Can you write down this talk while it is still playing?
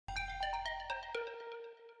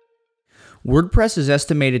WordPress is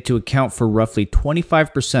estimated to account for roughly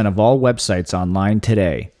 25% of all websites online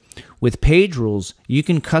today. With page rules, you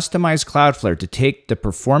can customize Cloudflare to take the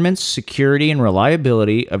performance, security, and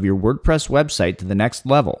reliability of your WordPress website to the next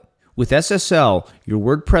level. With SSL, your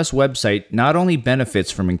WordPress website not only benefits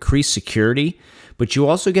from increased security, but you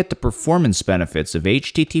also get the performance benefits of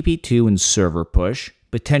HTTP2 and server push,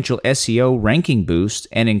 potential SEO ranking boost,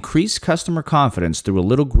 and increased customer confidence through a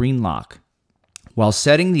little green lock. While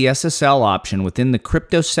setting the SSL option within the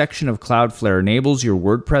crypto section of Cloudflare enables your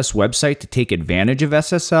WordPress website to take advantage of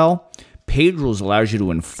SSL, page rules allows you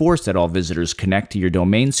to enforce that all visitors connect to your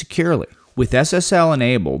domain securely. With SSL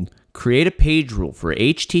enabled, create a page rule for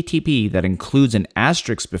HTTP that includes an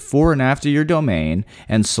asterisk before and after your domain,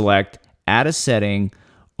 and select Add a setting,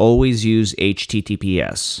 always use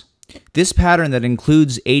HTTPS. This pattern that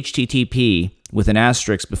includes HTTP with an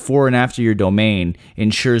asterisk before and after your domain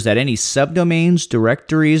ensures that any subdomains,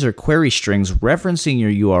 directories, or query strings referencing your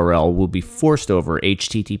URL will be forced over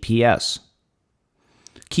HTTPS.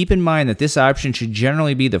 Keep in mind that this option should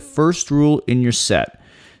generally be the first rule in your set.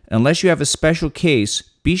 Unless you have a special case,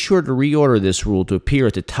 be sure to reorder this rule to appear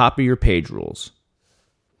at the top of your page rules.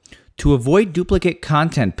 To avoid duplicate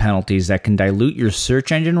content penalties that can dilute your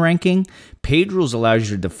search engine ranking, page rules allows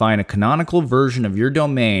you to define a canonical version of your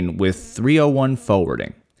domain with 301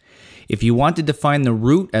 forwarding. If you want to define the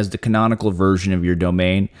root as the canonical version of your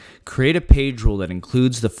domain, create a page rule that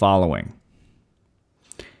includes the following.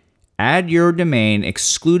 Add your domain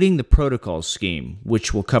excluding the protocol scheme,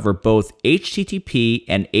 which will cover both HTTP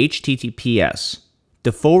and HTTPS.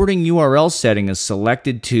 The forwarding URL setting is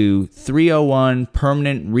selected to 301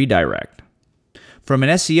 permanent redirect. From an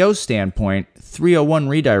SEO standpoint, 301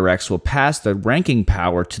 redirects will pass the ranking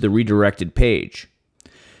power to the redirected page.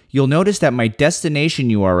 You'll notice that my destination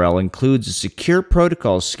URL includes a secure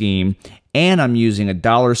protocol scheme, and I'm using a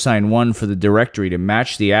 $1 for the directory to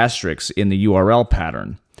match the asterisks in the URL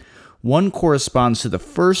pattern. One corresponds to the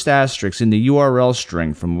first asterisk in the URL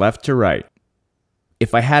string from left to right.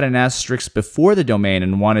 If I had an asterisk before the domain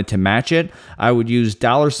and wanted to match it, I would use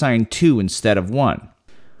 $2 instead of 1.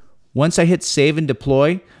 Once I hit save and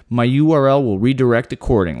deploy, my URL will redirect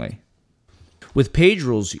accordingly. With page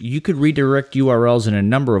rules, you could redirect URLs in a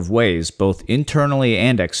number of ways, both internally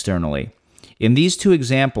and externally. In these two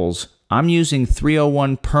examples, I'm using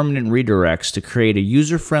 301 permanent redirects to create a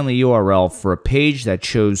user-friendly URL for a page that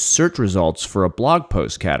shows search results for a blog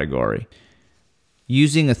post category.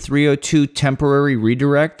 Using a 302 temporary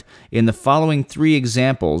redirect, in the following three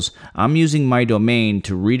examples, I'm using my domain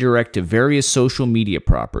to redirect to various social media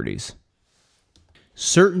properties.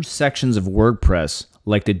 Certain sections of WordPress,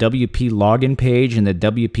 like the WP login page and the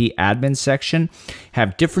WP admin section,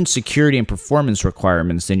 have different security and performance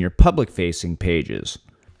requirements than your public-facing pages.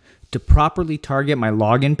 To properly target my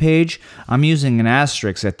login page, I'm using an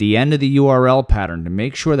asterisk at the end of the URL pattern to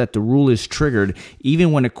make sure that the rule is triggered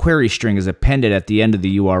even when a query string is appended at the end of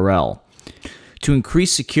the URL. To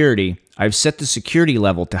increase security, I've set the security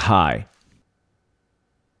level to high.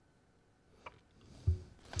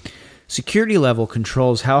 Security level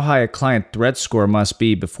controls how high a client threat score must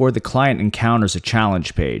be before the client encounters a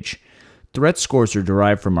challenge page. Threat scores are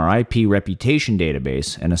derived from our IP reputation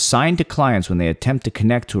database and assigned to clients when they attempt to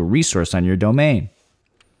connect to a resource on your domain.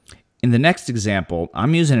 In the next example,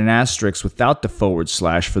 I'm using an asterisk without the / for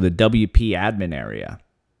the WP admin area.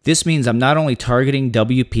 This means I'm not only targeting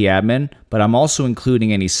WP admin, but I'm also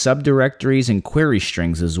including any subdirectories and query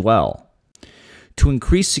strings as well. To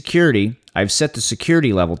increase security, I've set the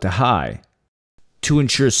security level to high. To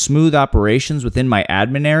ensure smooth operations within my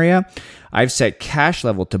admin area, I've set cache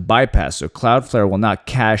level to bypass so Cloudflare will not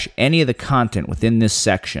cache any of the content within this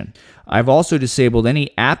section. I've also disabled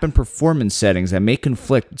any app and performance settings that may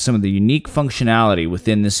conflict with some of the unique functionality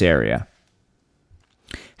within this area.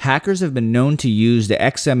 Hackers have been known to use the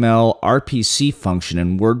XMLRPC function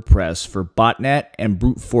in WordPress for botnet and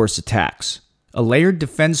brute force attacks. A layered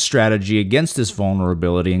defense strategy against this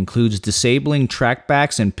vulnerability includes disabling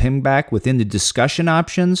trackbacks and pingback within the discussion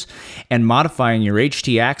options and modifying your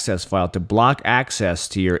htaccess file to block access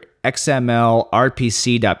to your XMLRPC.php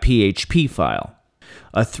file.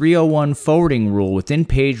 A 301 forwarding rule within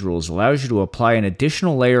page rules allows you to apply an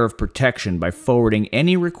additional layer of protection by forwarding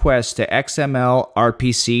any request to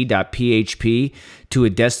XMLRPC.php to a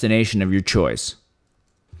destination of your choice.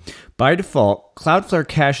 By default, Cloudflare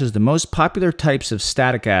caches the most popular types of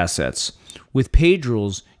static assets. With page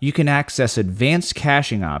rules, you can access advanced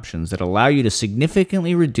caching options that allow you to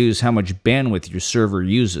significantly reduce how much bandwidth your server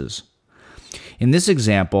uses. In this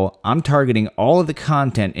example, I'm targeting all of the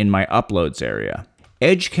content in my uploads area.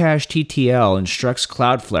 Edge Cache TTL instructs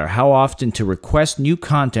Cloudflare how often to request new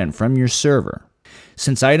content from your server.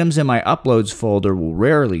 Since items in my Uploads folder will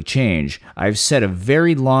rarely change, I've set a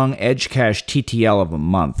very long Edge Cache TTL of a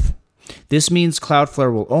month. This means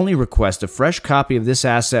Cloudflare will only request a fresh copy of this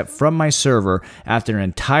asset from my server after an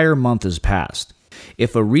entire month has passed.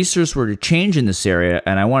 If a resource were to change in this area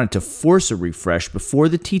and I wanted to force a refresh before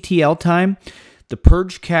the TTL time, the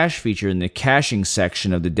Purge Cache feature in the caching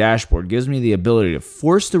section of the dashboard gives me the ability to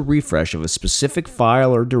force the refresh of a specific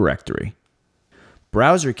file or directory.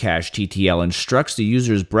 Browser Cache TTL instructs the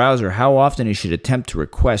user's browser how often he should attempt to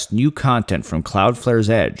request new content from Cloudflare's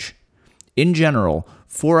Edge. In general,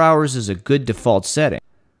 4 hours is a good default setting.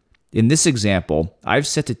 In this example, I've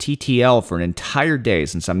set the TTL for an entire day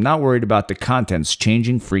since I'm not worried about the contents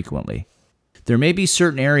changing frequently. There may be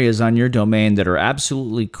certain areas on your domain that are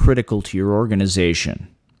absolutely critical to your organization.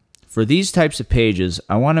 For these types of pages,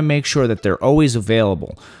 I want to make sure that they're always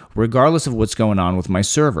available, regardless of what's going on with my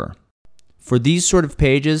server. For these sort of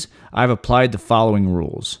pages, I've applied the following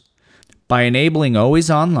rules. By enabling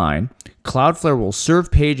Always Online, Cloudflare will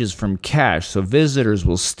serve pages from cache so visitors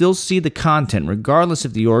will still see the content regardless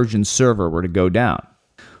if the origin server were to go down.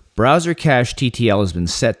 Browser Cache TTL has been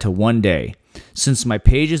set to 1 day. Since my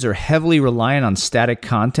pages are heavily reliant on static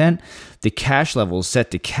content, the cache level is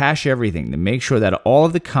set to cache everything to make sure that all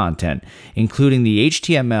of the content, including the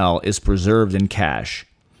HTML, is preserved in cache.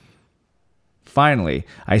 Finally,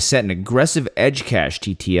 I set an aggressive Edge Cache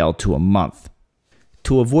TTL to a month.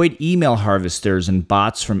 To avoid email harvesters and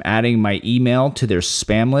bots from adding my email to their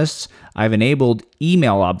spam lists, I've enabled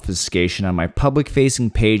email obfuscation on my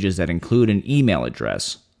public-facing pages that include an email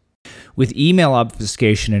address. With email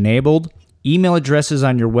obfuscation enabled, email addresses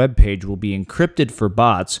on your web page will be encrypted for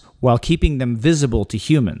bots while keeping them visible to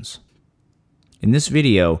humans. In this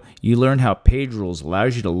video, you learn how Page Rules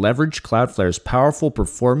allows you to leverage Cloudflare's powerful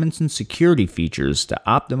performance and security features to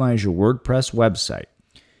optimize your WordPress website.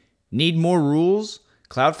 Need more rules?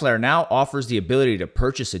 Cloudflare now offers the ability to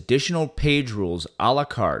purchase additional page rules a la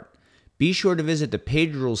carte. Be sure to visit the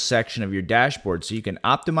Page Rules section of your dashboard so you can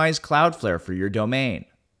optimize Cloudflare for your domain.